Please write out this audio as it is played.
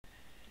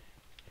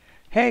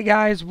Hey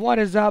guys, what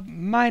is up?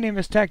 My name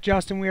is Tech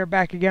Justin. We are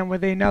back again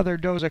with another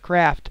Doza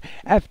Craft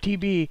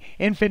FTB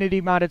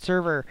Infinity modded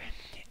server.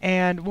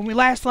 And when we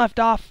last left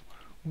off,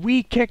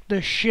 we kicked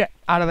the shit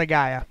out of the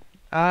Gaia.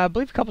 I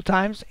believe a couple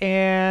times,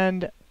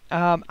 and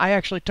I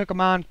actually took him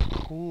on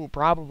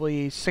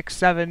probably 6,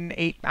 7,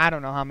 8, I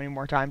don't know how many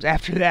more times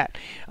after that,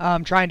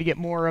 trying to get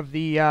more of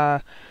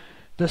the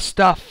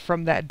stuff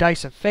from that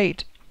Dice of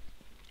Fate.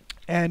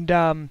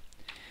 And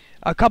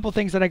a couple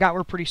things that I got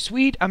were pretty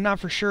sweet. I'm not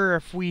for sure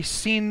if we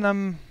seen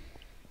them,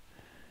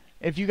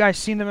 if you guys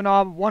seen them at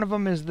all. One of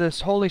them is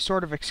this Holy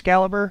Sword of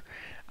Excalibur.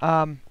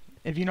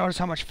 If you notice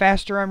how much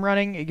faster I'm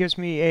running, it gives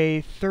me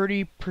a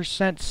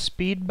 30%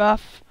 speed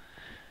buff,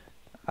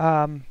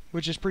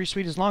 which is pretty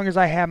sweet as long as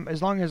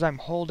I'm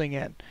holding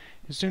it.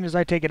 As soon as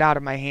I take it out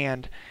of my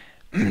hand,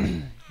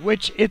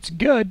 which it's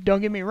good.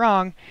 Don't get me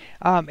wrong.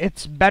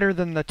 It's better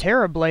than the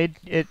Terra Blade.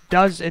 It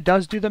does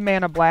do the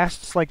mana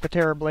blasts like the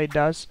Terra Blade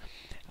does.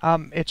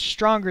 It's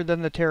stronger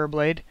than the Terra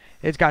Blade.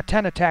 It's got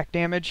 10 attack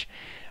damage,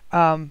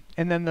 and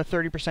then the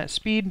 30%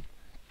 speed.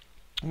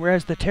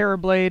 Whereas the Terra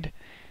Blade,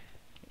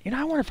 you know,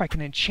 I wonder if I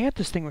can enchant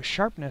this thing with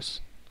sharpness.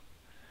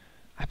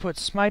 I put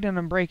smite and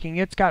unbreaking.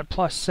 It's got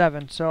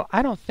 +7, so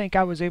I don't think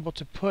I was able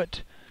to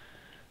put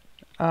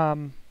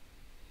the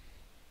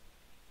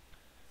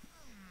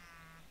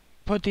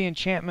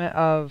enchantment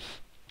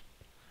of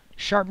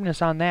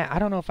sharpness on that. I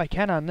don't know if I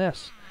can on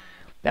this.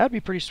 That would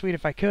be pretty sweet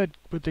if I could,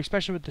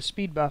 especially with the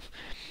speed buff.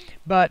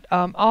 But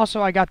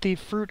also I got the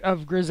Fruit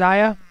of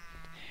Grisaia,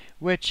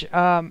 which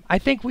I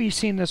think we've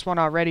seen this one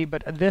already,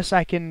 but this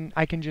I can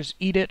just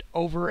eat it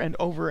over and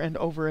over and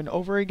over and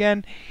over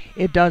again.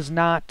 It does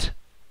not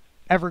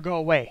ever go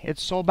away.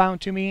 It's soulbound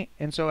to me,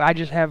 and so I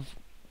just have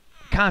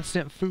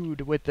constant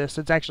food with this.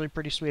 It's actually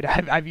pretty sweet.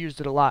 I've used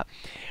it a lot.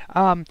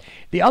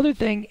 The other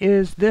thing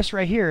is this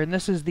right here, and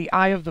this is the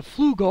Eye of the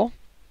Flugel,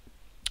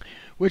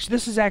 which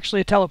this is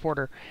actually a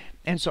teleporter.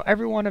 And so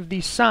every one of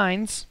these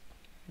signs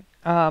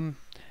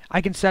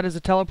I can set as a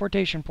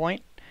teleportation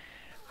point.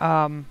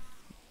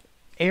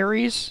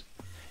 Aries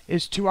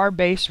is to our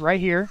base right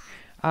here.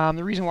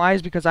 The reason why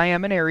is because I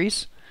am an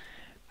Aries.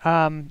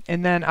 And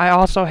then I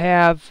also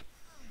have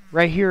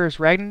right here is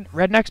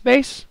Redneck's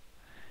base.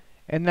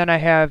 And then I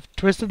have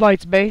Twisted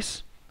Light's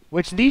base,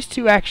 which these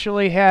two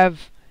actually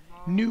have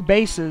new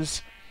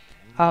bases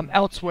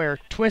elsewhere.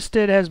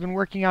 Twisted has been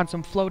working on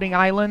some floating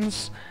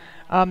islands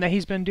that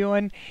he's been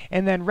doing,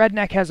 and then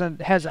Redneck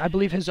has I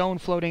believe his own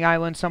floating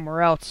island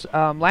somewhere else.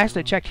 Last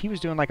I checked, he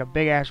was doing like a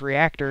big ass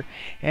reactor,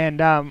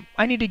 and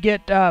I need to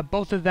get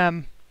both of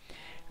them.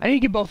 Maybe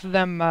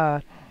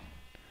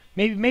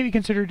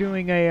consider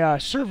doing a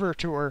server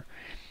tour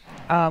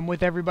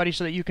with everybody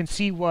so that you can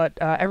see what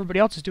everybody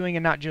else is doing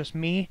and not just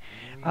me.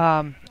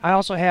 I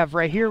also have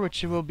right here,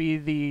 which will be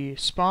the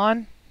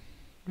spawn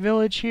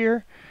village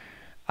here.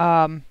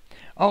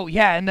 Oh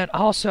yeah, and then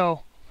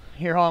also.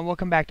 Here, hold on, we'll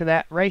come back to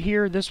that. Right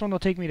here, this one will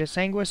take me to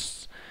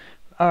Sanguis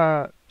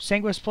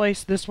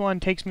place. This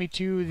one takes me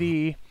to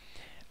the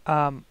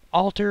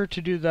altar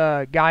to do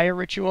the Gaia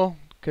ritual,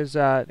 because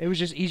it was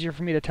just easier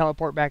for me to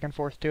teleport back and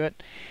forth to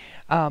it.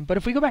 But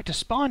if we go back to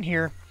spawn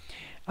here,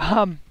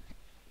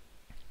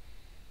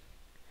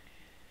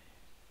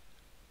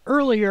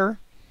 earlier,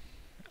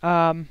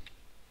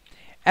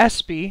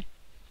 SB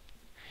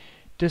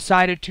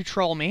decided to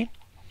troll me,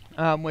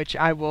 which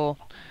I will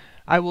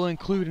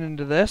include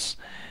into this.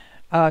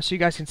 So you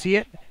guys can see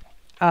it.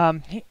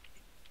 He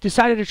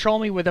decided to troll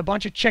me with a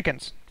bunch of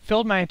chickens.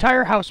 Filled my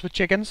entire house with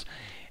chickens.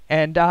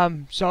 And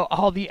so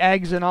all the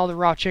eggs and all the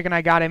raw chicken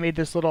I got, I made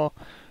this little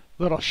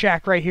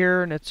shack right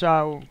here. And it's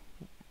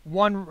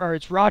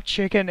it's raw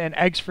chicken and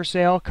eggs for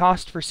sale.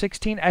 Cost for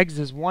 16 eggs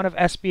is one of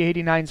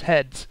SB89's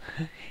heads.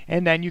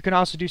 And then you can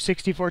also do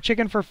 64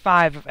 chicken for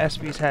 5 of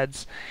SB's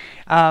heads.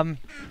 There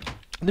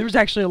was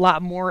actually a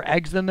lot more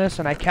eggs than this,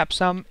 and I kept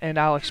some, and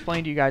I'll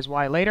explain to you guys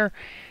why later.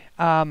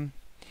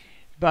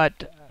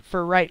 But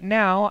for right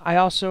now, I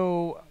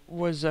also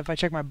was, if I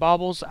check my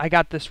baubles, I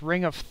got this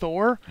Ring of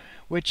Thor,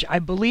 which I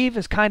believe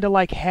is kind of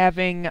like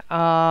having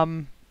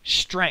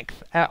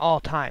strength at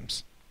all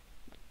times.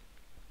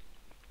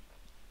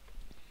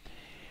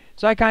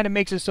 So that kind of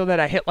makes it so that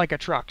I hit like a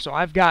truck. So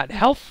I've got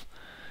health.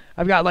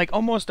 I've got like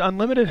almost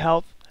unlimited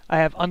health. I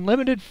have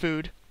unlimited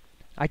food.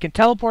 I can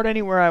teleport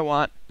anywhere I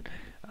want.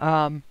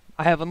 I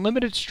have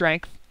unlimited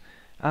strength.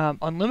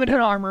 Unlimited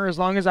armor as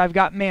long as I've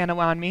got mana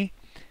on me.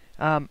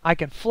 I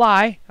can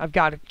fly. I've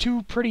got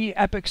 2 pretty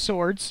epic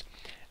swords.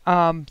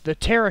 The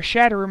Terra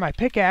Shatterer, my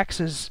pickaxe,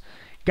 has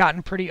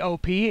gotten pretty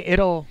OP.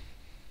 It'll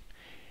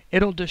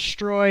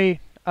destroy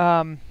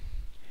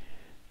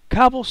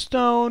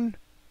cobblestone,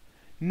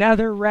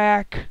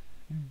 netherrack,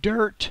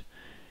 dirt,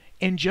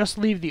 and just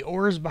leave the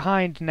ores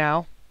behind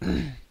now.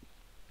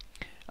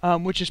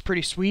 Which is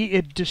pretty sweet.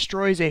 It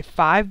destroys a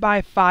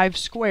 5x5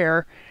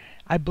 square,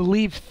 I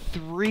believe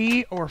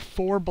 3 or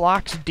 4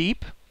 blocks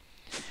deep.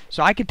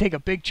 So I can take a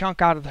big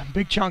chunk out of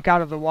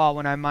the wall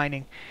when I'm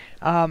mining.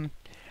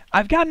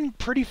 I've gotten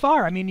pretty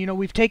far. I mean, you know,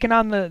 we've taken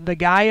on the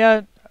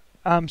Gaia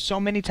so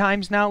many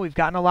times now. We've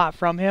gotten a lot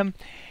from him.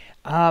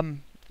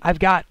 I've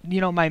got,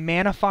 you know, my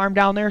mana farm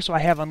down there, so I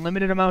have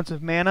unlimited amounts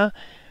of mana.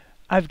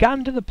 I've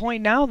gotten to the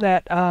point now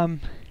that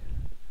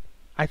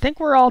I think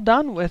we're all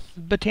done with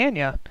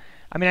Botania.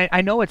 I mean,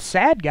 I know it's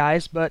sad,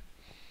 guys, but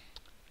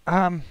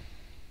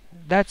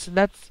that's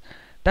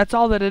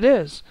all that it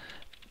is.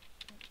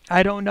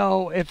 I don't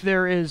know if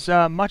there is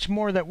much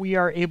more that we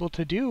are able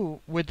to do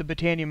with the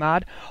Botania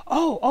mod.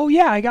 Oh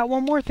yeah, I got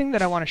one more thing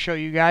that I want to show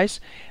you guys.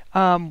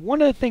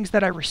 One of the things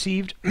that I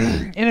received,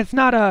 and it's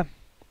not a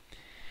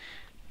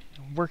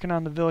working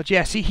on the village.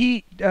 Yeah,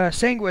 see,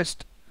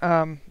 Sanguist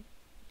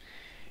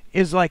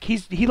is like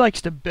he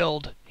likes to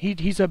build.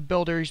 He's a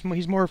builder.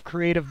 He's more of a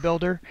creative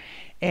builder,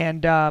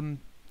 and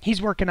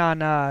he's working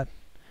on a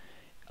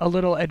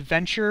little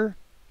adventure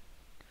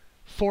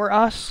for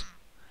us.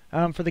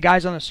 For the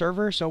guys on the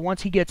server. So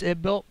once he gets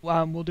it built,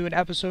 we'll do an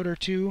episode or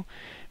 2,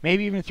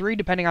 maybe even 3,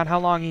 depending on how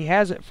long he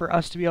has it, for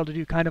us to be able to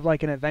do kind of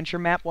like an adventure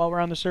map while we're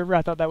on the server.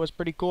 I thought that was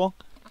pretty cool.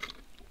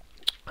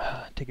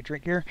 Take a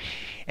drink here.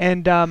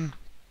 And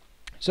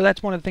so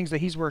that's one of the things that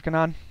he's working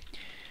on.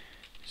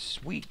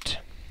 Sweet.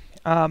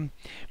 But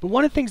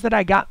one of the things that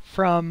I got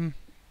from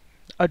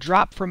a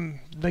drop from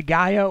the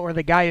Gaia or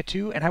the Gaia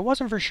 2, and I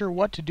wasn't for sure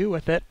what to do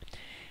with it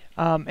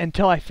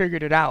until I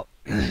figured it out.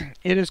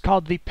 It is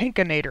called the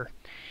Pinkinator.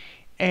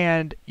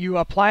 And you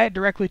apply it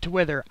directly to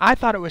wither. I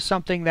thought it was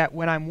something that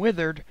when I'm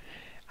withered,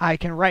 I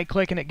can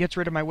right-click and it gets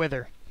rid of my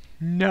wither.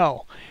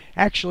 No.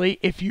 Actually,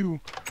 if you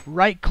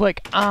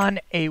right-click on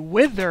a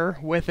wither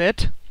with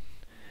it,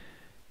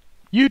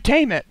 you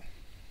tame it.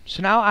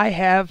 So now I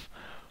have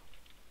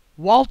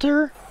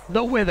Walter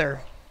the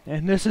Wither.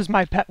 And this is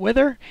my pet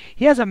wither.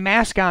 He has a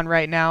mask on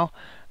right now.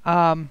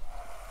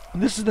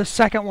 This is the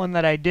second one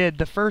that I did.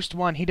 The first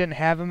one, he didn't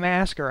have a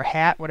mask or a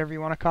hat, whatever you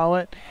want to call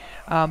it.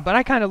 But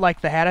I kind of like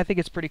the hat. I think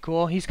it's pretty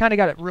cool. He's kind of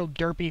got a real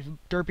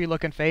derpy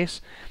looking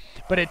face.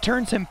 But it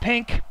turns him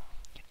pink.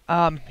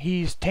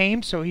 He's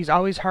tamed, so he's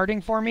always harding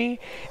for me.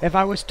 If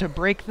I was to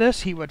break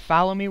this, he would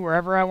follow me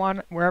wherever I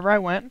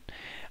went.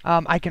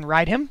 I can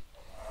ride him.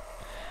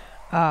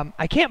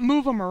 I can't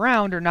move him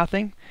around or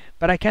nothing,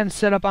 but I can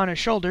sit up on his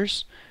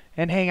shoulders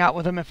and hang out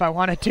with him if I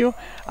wanted to.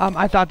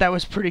 I thought that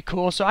was pretty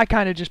cool, so I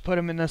kind of just put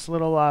him in this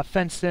little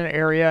fenced-in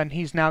area, and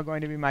he's now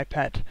going to be my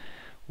pet.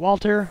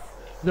 Walter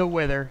the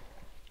Wither.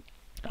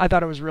 I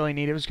thought it was really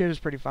neat. It was good. It was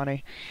pretty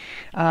funny.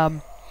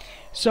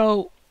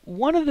 So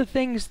one of the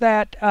things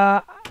that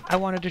I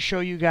wanted to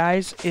show you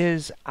guys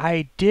is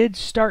I did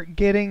start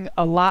getting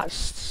a lot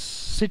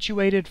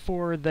situated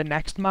for the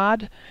next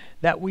mod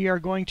that we are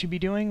going to be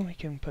doing. We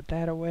can put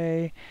that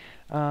away.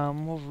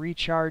 We'll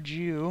recharge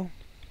you.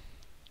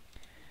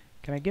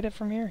 Can I get it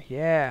from here?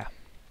 Yeah.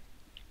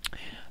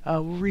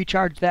 We'll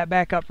recharge that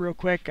back up real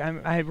quick.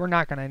 We're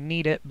not going to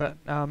need it, but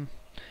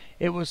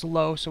it was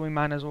low, so we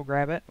might as well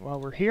grab it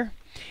while we're here.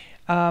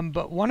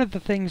 But one of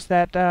the things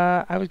that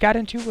I got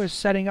into was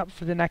setting up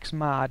for the next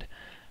mod.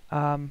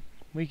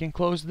 We can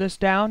close this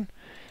down.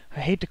 I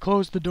hate to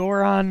close the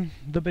door on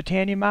the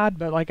Botania mod,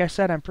 but like I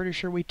said, I'm pretty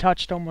sure we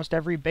touched almost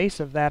every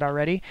base of that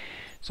already.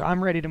 So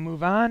I'm ready to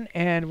move on,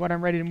 and what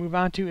I'm ready to move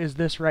on to is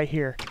this right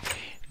here.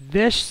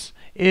 This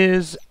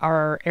is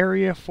our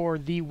area for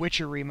the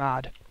Witchery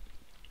mod.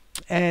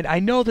 And I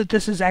know that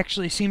this is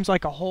actually seems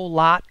like a whole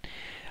lot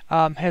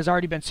has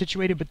already been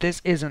situated, but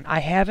this isn't.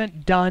 I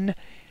haven't done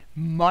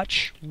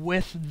much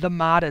with the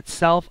mod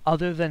itself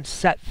other than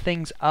set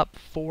things up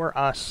for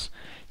us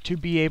to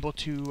be able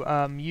to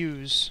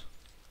use.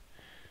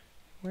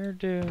 There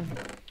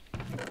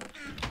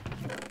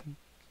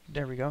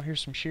we go.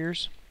 Here's some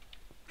shears.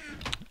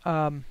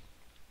 So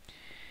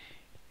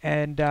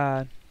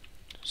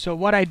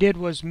what I did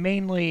was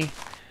mainly,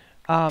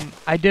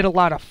 I did a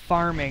lot of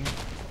farming.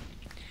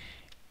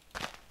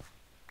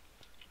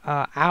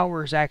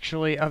 Hours,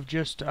 actually, of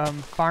just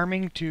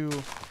farming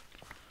to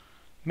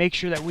make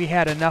sure that we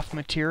had enough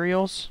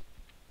materials.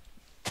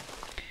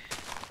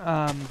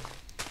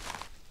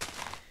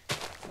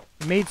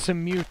 Made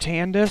some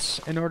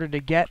mutandis in order to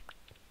get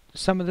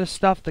some of this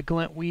stuff, the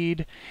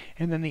glintweed,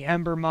 and then the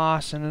ember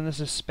moss, and then this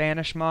is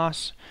Spanish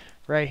moss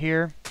right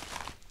here.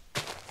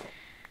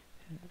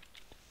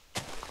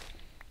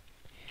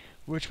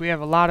 Which we have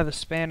a lot of the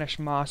Spanish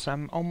moss.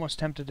 I'm almost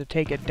tempted to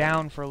take it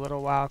down for a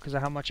little while because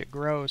of how much it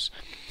grows.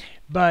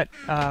 But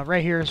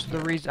right here is the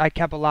reason I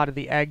kept a lot of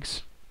the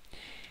eggs.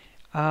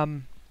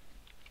 But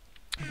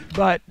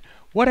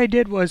what I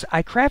did was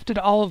I crafted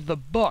all of the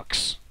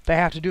books that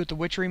have to do with the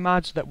Witchery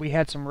mod so that we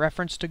had some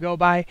reference to go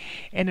by.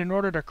 And in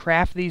order to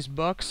craft these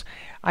books,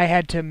 I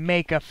had to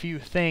make a few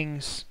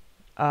things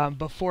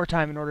before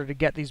time in order to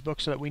get these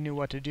books so that we knew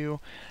what to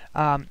do.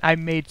 I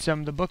made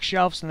the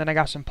bookshelves, and then I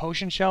got some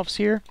potion shelves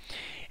here.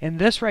 And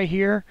this right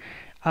here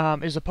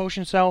is a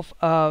potion shelf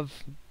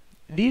of,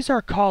 these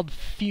are called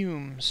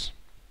fumes.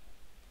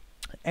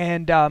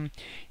 And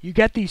you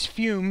get these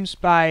fumes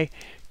by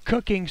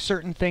cooking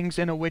certain things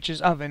in a witch's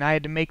oven. I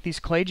had to make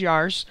these clay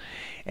jars,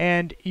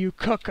 and you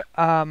cook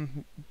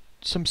some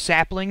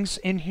saplings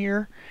in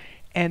here,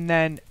 and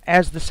then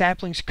as the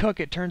saplings cook,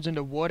 it turns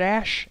into wood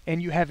ash,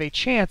 and you have a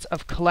chance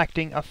of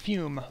collecting a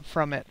fume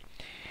from it.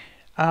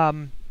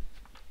 And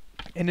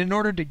in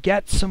order to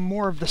get some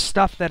more of the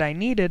stuff that I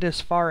needed,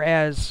 as far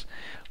as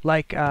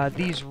like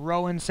these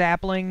rowan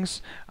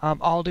saplings,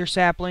 alder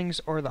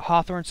saplings, or the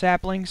hawthorn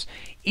saplings,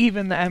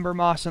 even the ember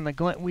moss and the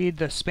glintweed,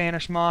 the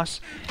Spanish moss,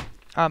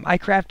 I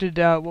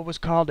crafted what was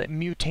called a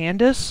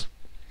mutandis.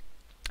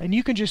 And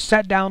you can just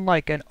set down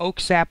like an oak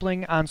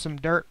sapling on some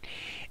dirt,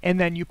 and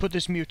then you put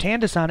this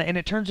mutandis on it, and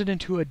it turns it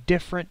into a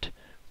different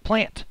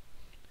plant.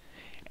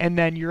 And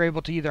then you're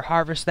able to either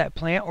harvest that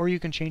plant, or you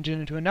can change it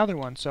into another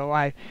one. So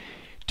I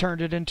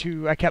turned it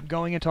into, I kept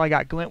going until I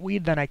got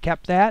glintweed, then I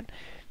kept that.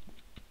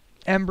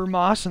 Ember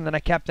moss, and then I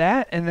kept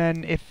that. And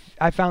then if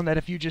I found that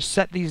if you just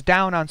set these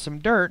down on some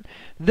dirt,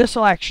 this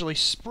will actually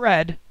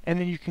spread, and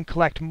then you can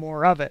collect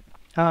more of it.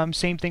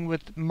 Same thing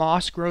with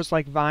moss, grows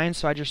like vines,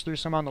 so I just threw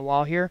some on the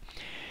wall here.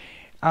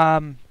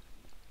 And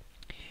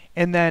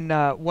then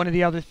one of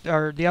the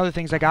other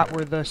things I got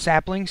were the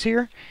saplings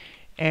here,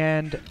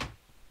 and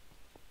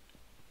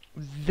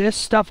this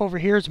stuff over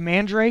here is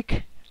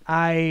mandrake.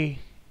 I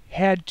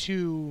had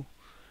to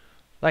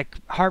like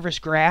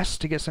harvest grass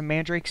to get some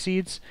mandrake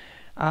seeds.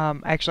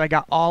 Actually, I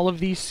got all of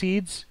these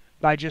seeds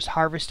by just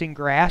harvesting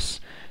grass.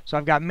 So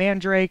I've got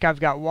mandrake, I've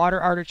got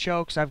water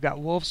artichokes, I've got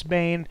wolf's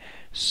bane,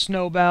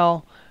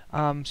 snowbell,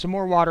 some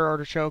more water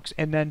artichokes,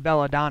 and then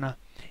belladonna.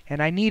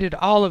 And I needed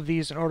all of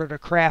these in order to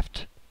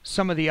craft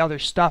some of the other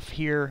stuff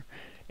here,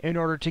 in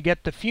order to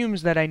get the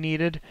fumes that I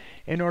needed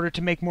in order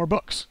to make more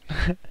books.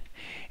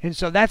 And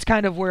so that's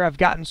kind of where I've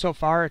gotten so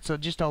far. It's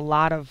just a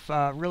lot of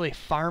really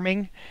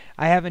farming.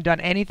 I haven't done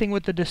anything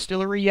with the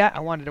distillery yet.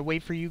 I wanted to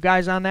wait for you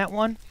guys on that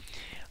one.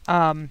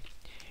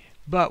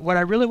 But what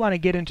I really want to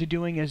get into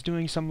doing is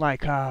doing some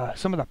like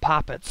some of the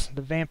poppets.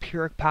 The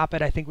vampiric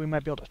poppet I think we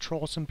might be able to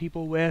troll some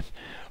people with,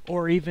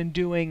 or even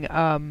doing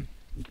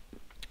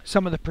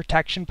some of the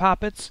protection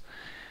poppets.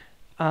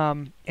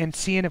 And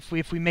seeing if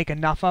we make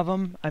enough of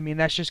them. I mean,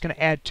 that's just going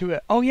to add to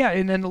it. Oh yeah,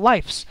 and then the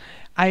lifes.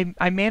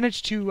 I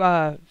managed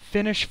to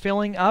finish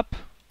filling up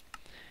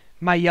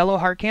my yellow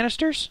heart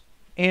canisters,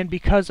 and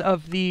because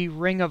of the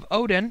Ring of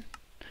Odin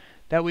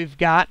that we've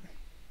got,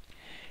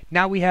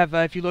 now we have,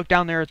 if you look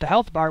down there at the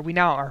health bar, we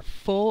now are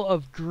full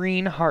of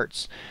green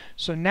hearts.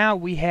 So now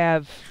we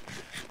have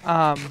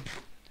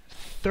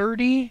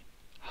 30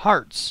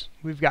 hearts.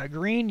 We've got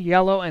green,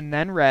 yellow, and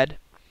then red.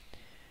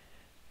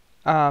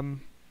 Oh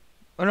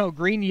no,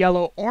 green,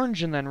 yellow,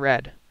 orange, and then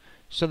red.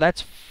 So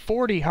that's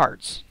 40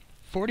 hearts.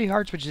 40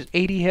 hearts, which is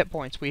 80 hit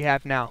points we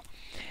have now.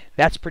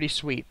 That's pretty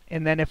sweet.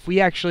 And then if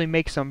we actually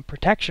make some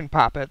protection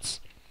poppets,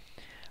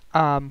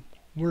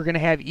 we're going to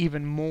have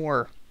even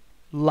more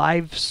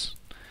lives.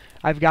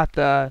 I've got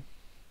the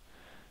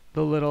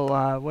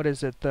little, what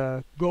is it,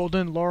 the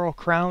golden laurel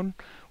crown,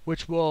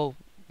 which will,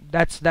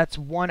 that's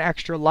one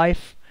extra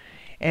life.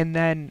 And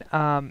then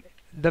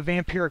the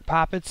vampiric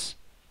poppets,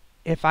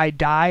 if I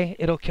die,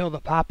 it'll kill the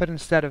poppet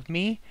instead of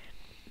me,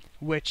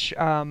 which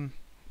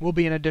will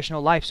be an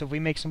additional life. So if we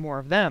make some more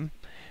of them,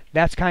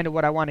 that's kind of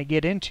what I want to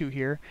get into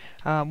here.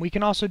 We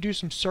can also do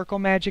some circle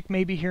magic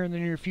maybe here in the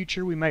near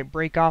future. We might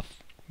break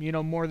off, you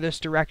know, more this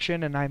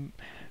direction, and I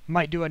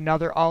might do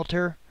another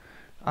altar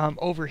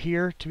over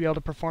here to be able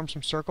to perform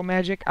some circle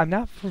magic. I'm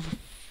not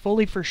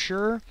fully for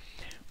sure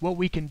what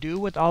we can do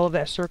with all of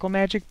that circle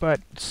magic, but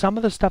some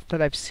of the stuff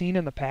that I've seen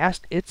in the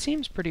past, it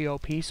seems pretty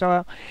OP.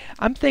 So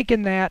I'm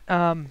thinking that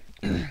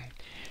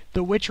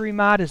the Witchery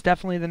mod is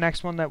definitely the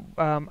next one that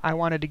I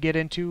wanted to get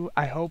into.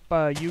 I hope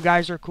you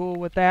guys are cool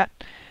with that.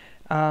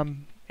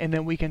 And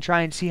then we can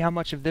try and see how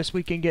much of this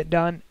we can get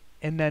done,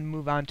 and then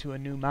move on to a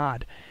new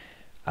mod.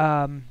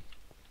 But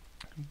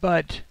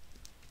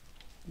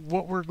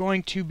what we're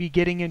going to be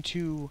getting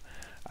into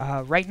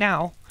right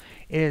now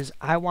is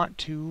I want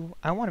to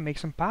make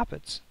some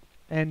poppets.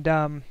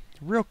 And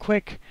real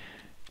quick,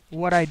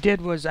 what I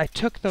did was I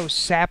took those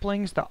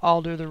saplings, the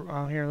alder,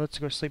 here, let's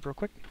go sleep real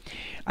quick.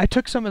 I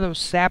took some of those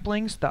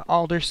saplings, the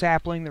alder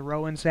sapling, the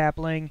rowan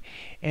sapling,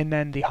 and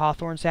then the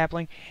hawthorn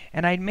sapling,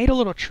 and I made a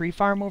little tree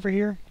farm over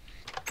here.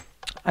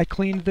 I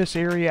cleaned this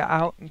area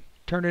out and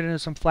turned it into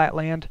some flat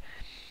land,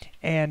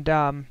 and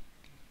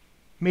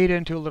made it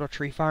into a little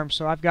tree farm.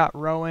 So I've got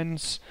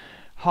rowans,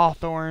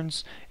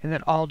 hawthorns, and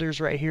then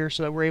alders right here,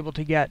 so that we're able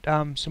to get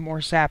some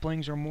more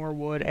saplings or more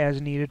wood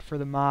as needed for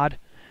the mod.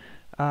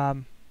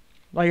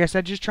 Like I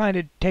said, just trying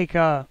to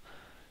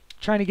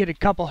get a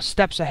couple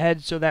steps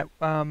ahead so that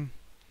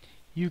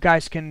you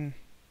guys can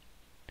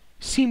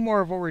see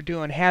more of what we're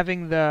doing.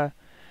 Having the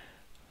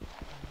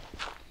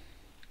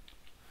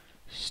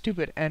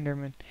stupid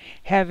Enderman,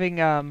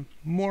 having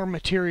more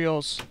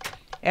materials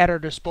at our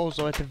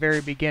disposal at the very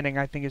beginning,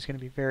 I think is going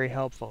to be very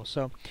helpful.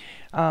 So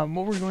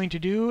what we're going to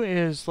do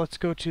is let's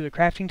go to the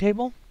crafting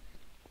table,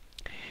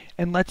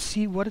 and let's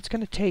see what it's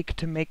going to take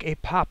to make a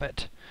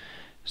poppet.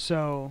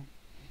 So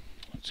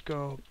let's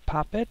go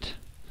poppet,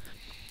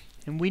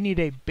 and we need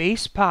a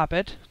base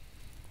poppet,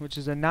 which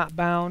is a knot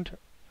bound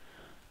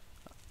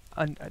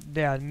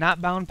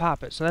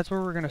poppet. So that's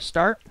where we're going to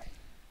start.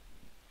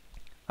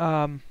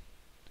 We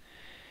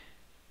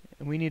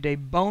need a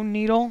bone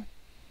needle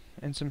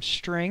and some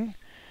string.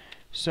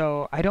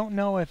 So I don't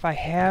know if I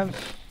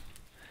have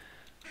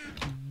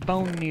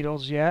bone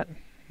needles yet.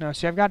 No,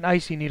 see, I've got an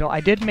icy needle.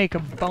 I did make a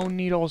bone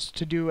needles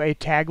to do a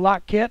tag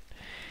lock kit,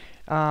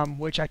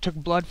 which I took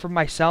blood from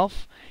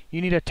myself.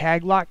 You need a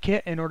tag lock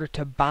kit in order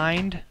to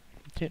bind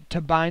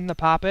the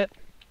poppet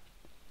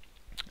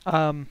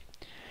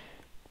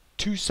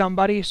to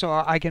somebody,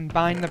 so I can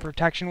bind the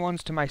protection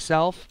ones to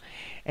myself,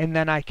 and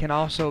then I can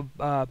also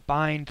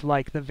bind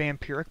like the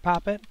vampiric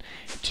poppet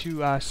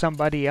to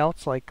somebody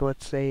else, like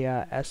let's say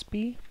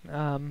SB.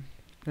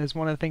 Is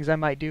one of the things I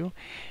might do,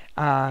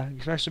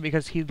 especially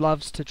because he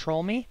loves to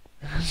troll me.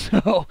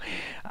 So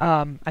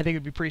I think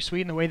it'd be pretty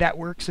sweet. And the way that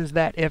works is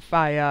that if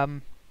I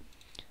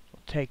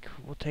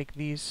we'll take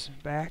these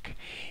back.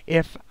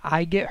 If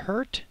I get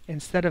hurt,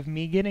 instead of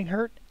me getting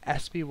hurt,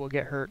 SB will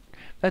get hurt.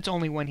 That's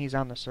only when he's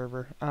on the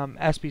server.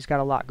 SB's got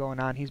a lot going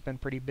on. He's been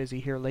pretty busy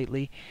here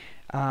lately.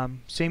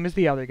 Same as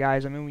the other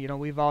guys. I mean, you know,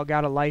 we've all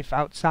got a life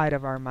outside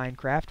of our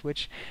Minecraft,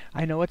 which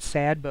I know it's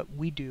sad, but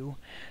we do.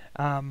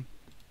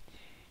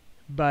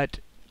 But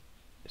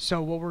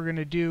so what we're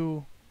gonna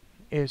do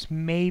is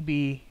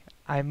maybe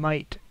I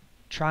might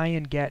try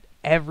and get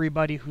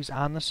everybody who's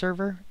on the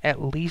server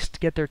at least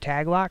get their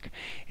tag lock.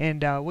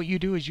 And what you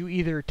do is you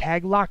either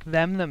tag lock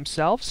them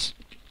themselves,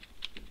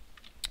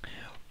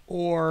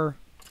 or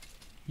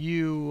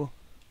you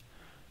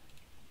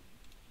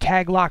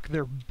tag lock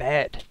their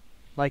bed.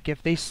 Like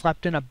if they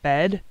slept in a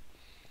bed,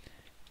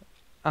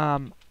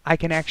 I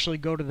can actually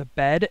go to the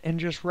bed and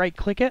just right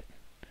click it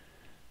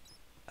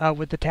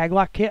with the tag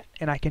lock kit,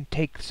 and I can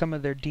take some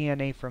of their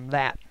DNA from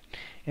that.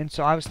 And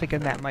so I was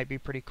thinking that might be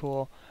pretty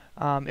cool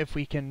if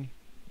we can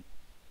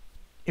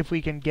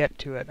get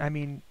to it. I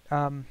mean,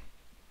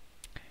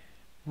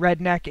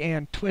 Redneck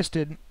and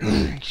Twisted,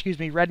 excuse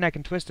me, Redneck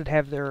and Twisted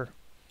have their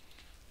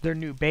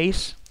new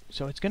base,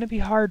 so it's going to be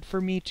hard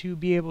for me to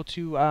be able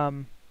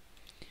to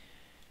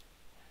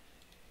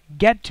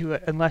get to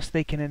it unless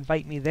they can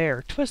invite me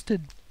there.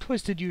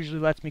 Twisted usually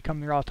lets me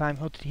come there all the time.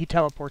 He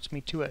teleports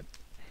me to it.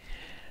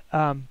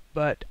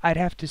 But I'd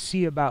have to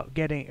see about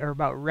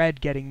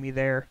Red getting me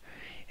there,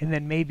 and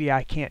then maybe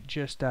I can't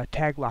just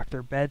tag lock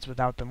their beds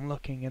without them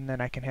looking, and then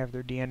I can have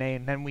their DNA,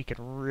 and then we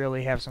can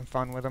really have some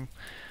fun with them.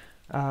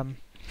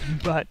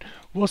 But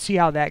we'll see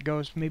how that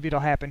goes. Maybe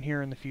it'll happen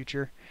here in the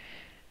future.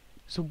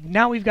 So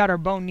now we've got our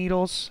bone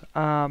needles.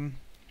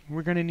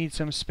 We're going to need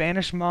some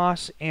Spanish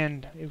moss,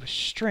 and it was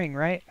string,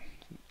 right?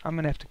 I'm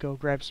going to have to go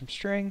grab some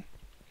string.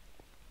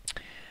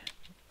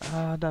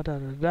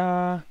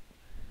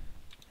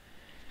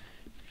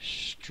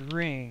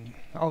 String.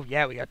 Oh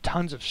yeah, we got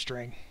tons of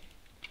string.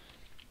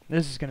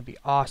 This is going to be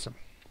awesome.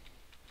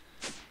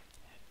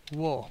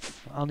 Wool.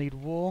 I'll need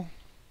wool.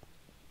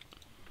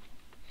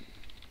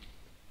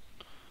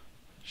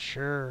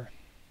 Sure.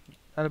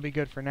 That'll be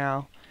good for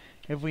now.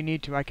 If we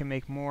need to, I can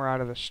make more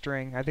out of the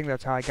string. I think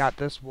that's how I got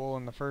this wool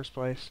in the first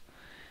place.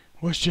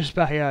 Was just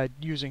by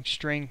using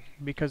string,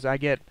 because I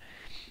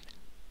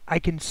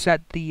can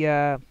set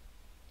the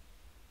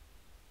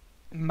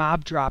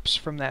mob drops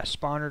from that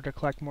spawner to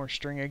collect more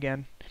string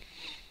again.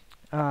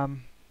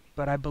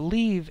 But I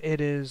believe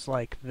it is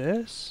like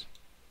this.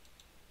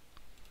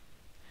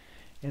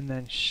 And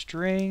then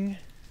string.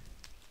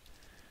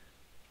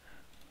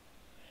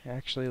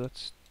 Actually,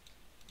 let's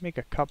make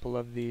a couple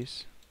of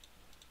these.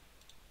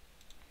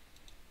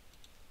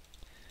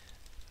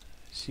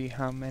 See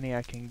how many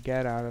I can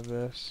get out of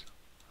this,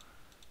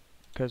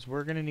 because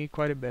we're going to need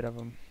quite a bit of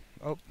them.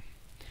 Oh,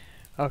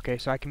 okay,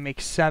 so I can make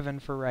 7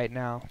 for right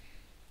now,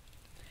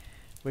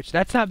 which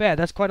that's not bad.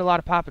 That's quite a lot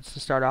of poppets to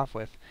start off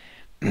with.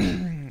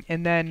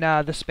 And then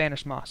the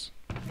Spanish moss.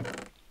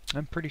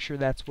 I'm pretty sure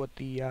that's what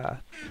the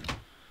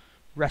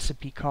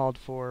recipe called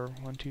for.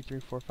 1, 2, 3,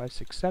 4, 5,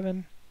 6,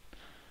 7.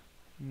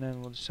 And then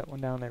we'll just set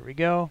one down. There we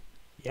go.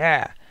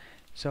 Yeah.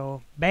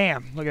 So,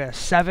 bam, look at that,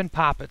 7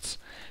 poppets.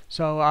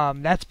 So,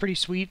 that's pretty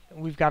sweet.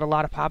 We've got a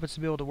lot of poppets to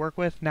be able to work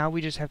with. Now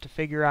we just have to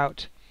figure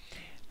out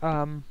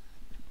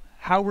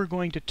how we're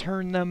going to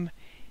turn them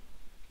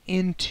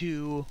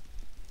into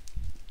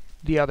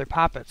the other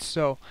poppets.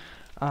 So,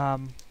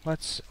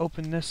 let's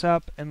open this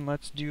up and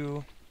let's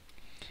do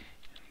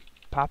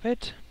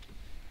poppet.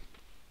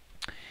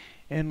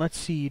 And let's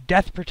see,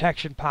 death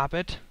protection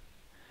poppet,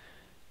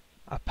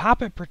 a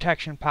poppet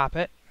protection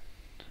poppet,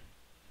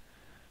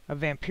 a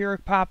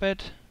vampiric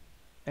poppet,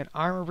 an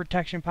armor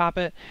protection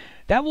poppet.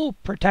 That will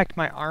protect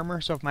my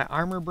armor, so if my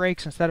armor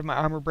breaks, instead of my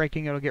armor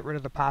breaking, it'll get rid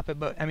of the poppet.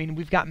 But, I mean,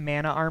 we've got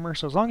mana armor,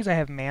 so as long as I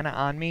have mana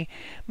on me,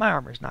 my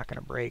armor's not going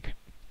to break.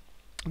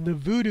 The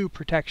voodoo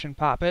protection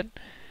poppet,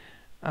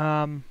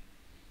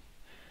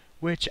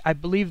 which I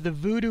believe the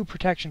voodoo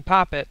protection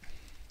poppet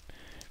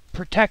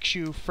protects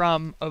you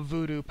from a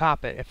voodoo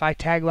poppet. If I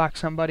tag lock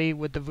somebody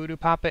with the voodoo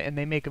poppet and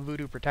they make a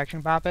voodoo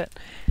protection poppet,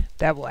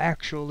 that will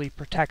actually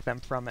protect them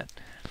from it.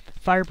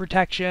 Fire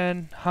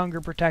protection,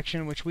 hunger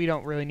protection, which we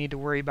don't really need to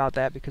worry about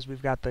that because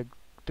we've got the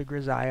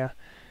Grisaia.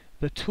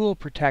 The tool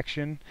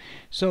protection.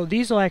 So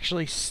these will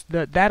actually,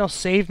 that'll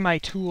save my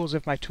tools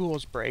if my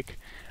tools break.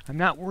 I'm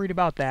not worried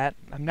about that.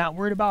 I'm not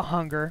worried about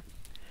hunger.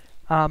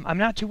 I'm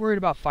not too worried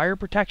about fire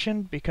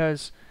protection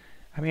because,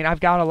 I mean, I've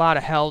got a lot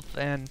of health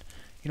and,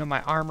 you know,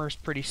 my armor's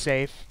pretty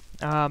safe.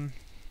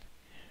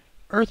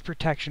 Earth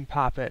protection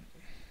poppet.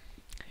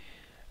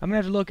 I'm going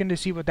to have to look into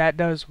see what that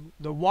does.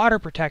 The water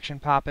protection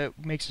poppet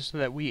makes it so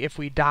that if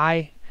we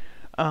die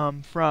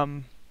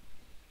from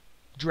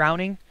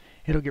drowning,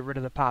 it'll get rid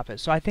of the poppet.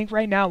 So I think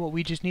right now what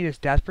we just need is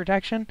death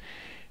protection,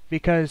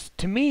 because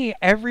to me,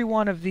 every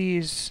one of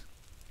the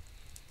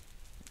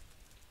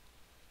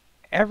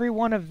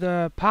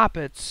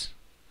poppets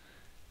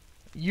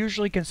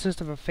usually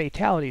consists of a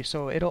fatality,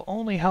 so it'll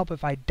only help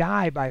if I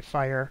die by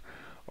fire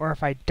or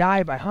if I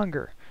die by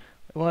hunger.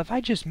 Well, if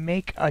I just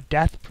make a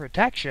death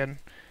protection,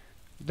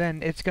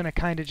 then it's going to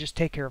kind of just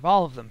take care of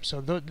all of them.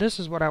 So this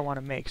is what I want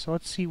to make. So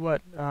let's see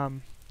what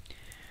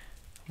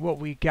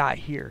we got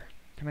here.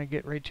 Can I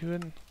get right to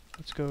it?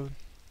 Let's go.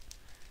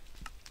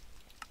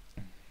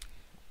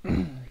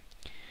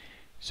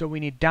 So we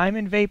need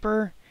diamond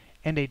vapor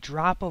and a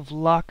drop of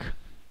luck,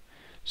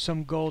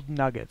 some gold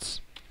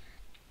nuggets.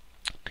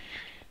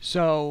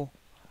 So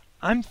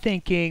I'm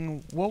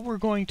thinking what we're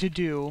going to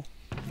do,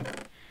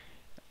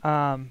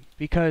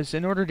 because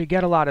in order to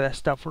get a lot of that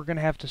stuff, we're going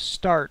to have to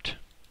start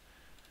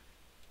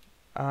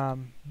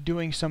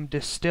doing some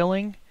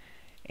distilling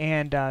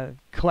and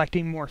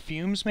collecting more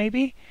fumes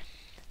maybe.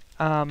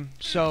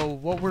 So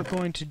what we're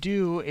going to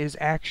do is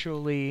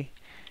actually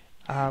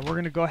we're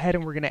going to go ahead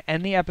and we're going to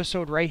end the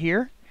episode right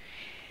here,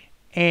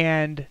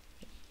 and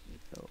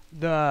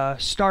the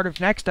start of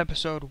next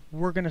episode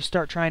we're going to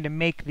start trying to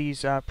make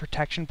these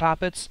protection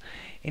poppets,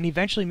 and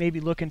eventually maybe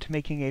look into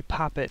making a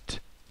poppet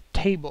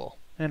table,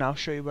 and I'll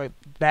show you what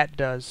that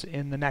does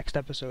in the next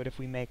episode if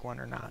we make one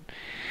or not.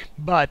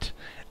 But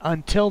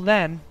until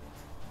then,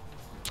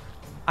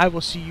 I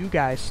will see you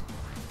guys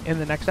in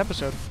the next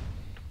episode.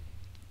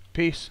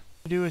 Peace.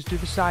 What to do is do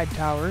the side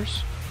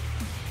towers.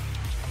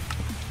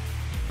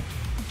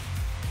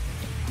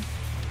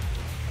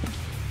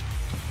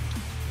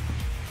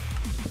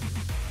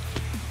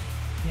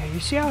 Yeah, you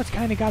see how it's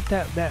kind of got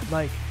that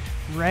like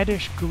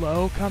reddish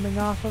glow coming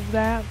off of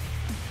that?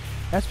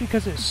 That's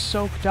because it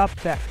soaked up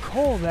that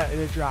coal that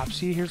it dropped.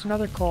 See, here's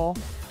another coal.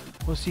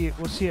 We'll see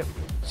it.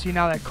 See,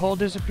 now that coal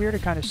disappeared,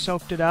 it kind of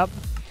soaked it up.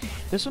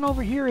 This one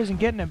over here isn't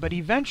getting it, but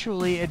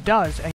eventually it does.